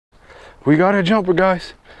We got a jumper,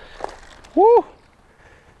 guys. Woo!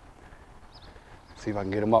 See if I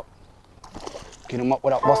can get him up. Get him up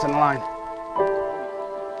without busting the line.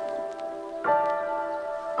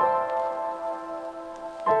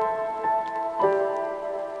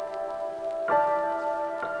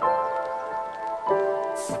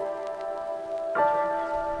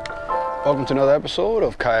 Welcome to another episode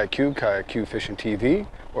of Kayak Q Fishing TV,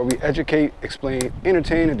 where we educate, explain,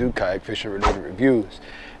 entertain, and do kayak fishing related reviews.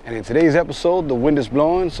 And in today's episode, the wind is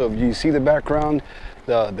blowing, so if you see the background,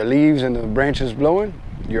 the leaves and the branches blowing,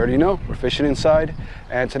 you already know, we're fishing inside.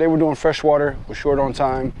 And today we're doing freshwater. We're short on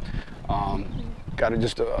time. Got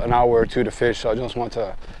just an hour or two to fish, so I just want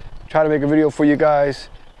to try to make a video for you guys,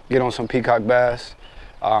 get on some peacock bass.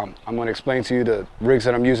 I'm going to explain to you the rigs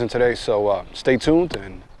that I'm using today, so stay tuned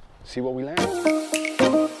and see what we land.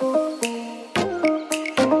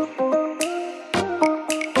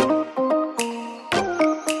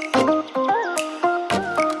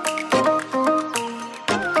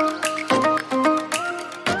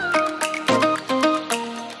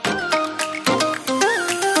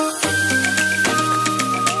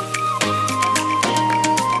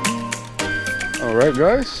 All right,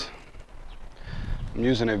 guys. I'm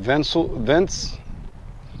using a vents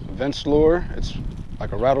lure. It's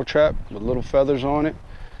like a rattle trap with little feathers on it.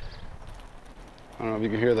 I don't know if you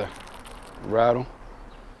can hear the rattle.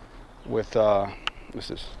 With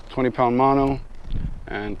this is 20-pound mono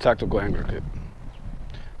and tactical angler kit.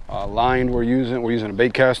 Line we're using a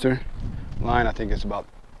baitcaster line. I think it's about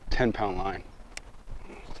 10-pound line.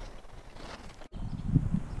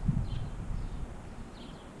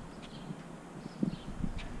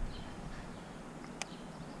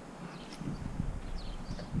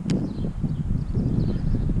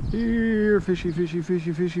 Here, fishy, fishy,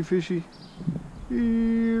 fishy, fishy, fishy.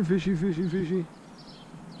 Here, fishy, fishy, fishy.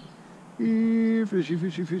 Here, fishy,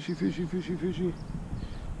 fishy, fishy, fishy, fishy, fishy.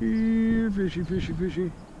 Here, fishy, fishy,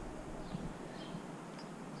 fishy.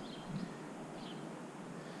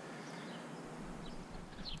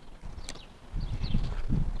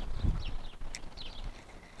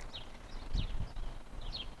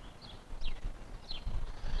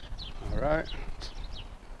 All right.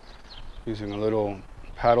 Using a little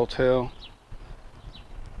paddle tail.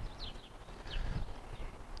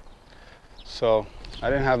 So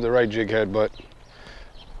I didn't have the right jig head, but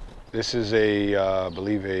this is a I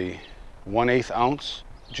believe a 1/8 ounce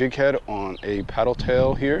jig head on a paddle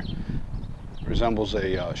tail here. Resembles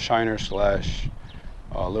a shiner slash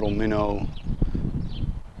little minnow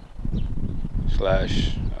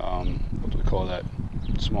slash what do we call that,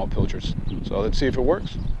 small pilchards. So let's see if it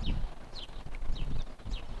works.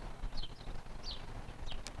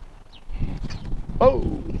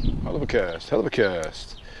 Oh, hell of a cast, hell of a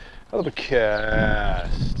cast, hell of a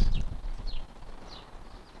cast.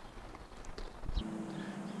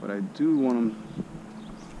 But I do want them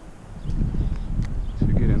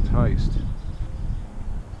to get enticed.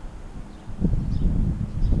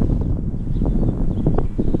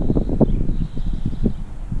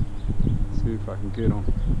 Let's see if I can get them.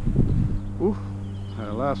 Ooh, had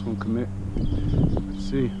the last one commit. Let's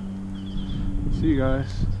see. See you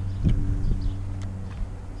guys.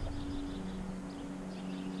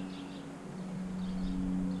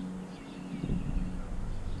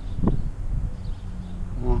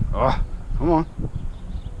 Oh, come on.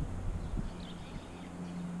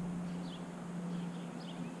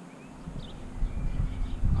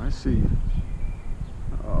 I see you.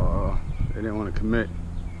 Oh, they didn't want to commit.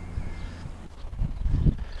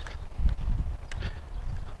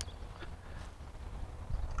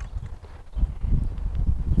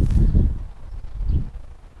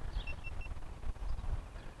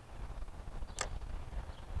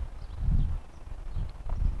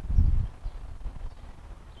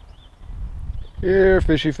 Here,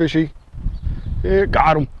 fishy, fishy. Here,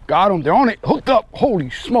 got him, they're on it, hooked up. Holy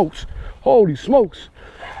smokes, holy smokes.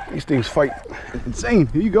 These things fight insane.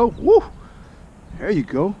 Here you go, woo. There you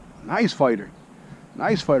go, nice fighter,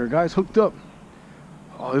 guys, hooked up.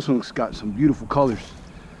 Oh, this one's got some beautiful colors,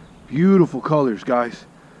 guys.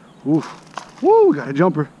 Oof. Woo, we got a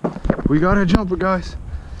jumper, guys.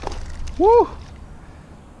 Woo.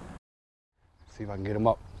 See if I can get him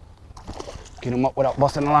up without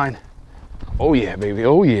busting the line. Oh yeah, baby,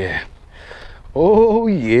 oh yeah. Oh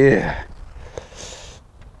yeah.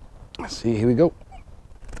 Let's see, here we go.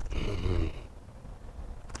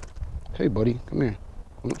 Hey buddy, come here.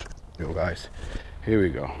 Yo guys, here we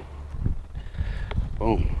go.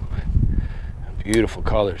 Boom. Beautiful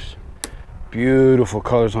colors. Beautiful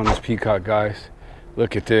colors on this peacock, guys.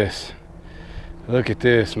 Look at this. Look at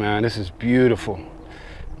this, man. This is beautiful.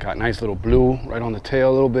 Got nice little blue right on the tail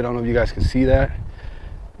a little bit. I don't know if you guys can see that.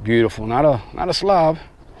 Beautiful. Not a slob.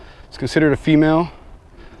 It's considered a female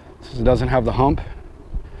since it doesn't have the hump.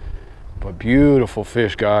 But beautiful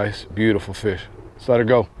fish, guys. Beautiful fish. Let's let her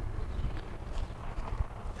go.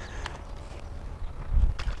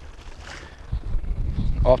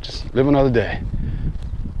 Off, just live another day.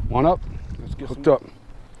 One up. Let's get hooked up.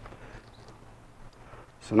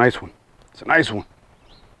 It's a nice one. It's a nice one.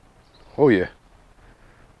 Oh yeah.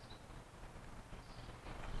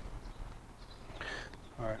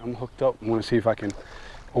 All right, I'm hooked up. I want to see if I can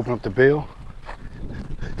open up the bail.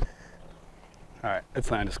 All right,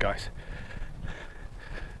 let's land this, guys.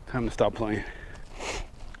 Time to stop playing.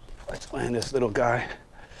 Let's land this little guy.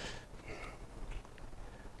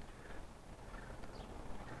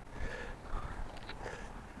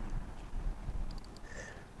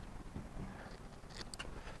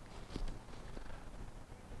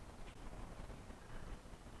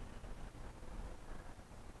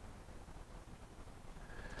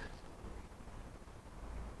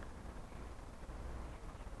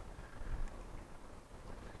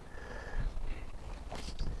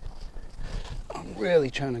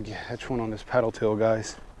 Really trying to catch one on this paddle tail,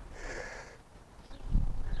 guys.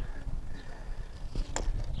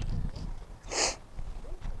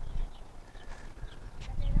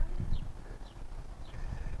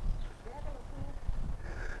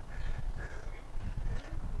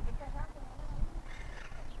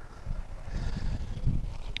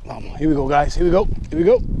 Here we go, guys. Here we go. Here we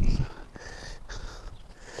go.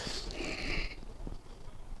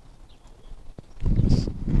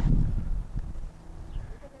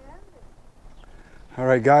 All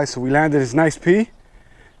right, guys, so we landed this nice P.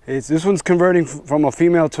 This one's converting from a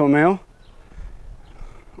female to a male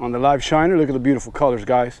on the live shiner. Look at the beautiful colors,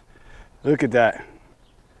 guys. Look at that.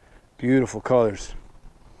 Beautiful colors.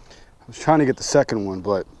 I was trying to get the second one,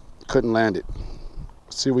 but couldn't land it.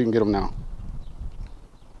 Let's see if we can get them now.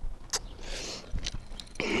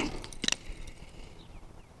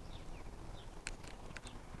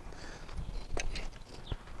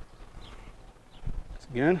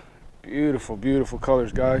 Again. Beautiful, beautiful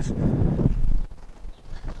colors, guys.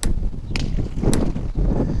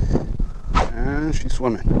 And she's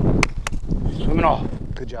swimming. She's swimming off.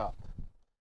 Good job.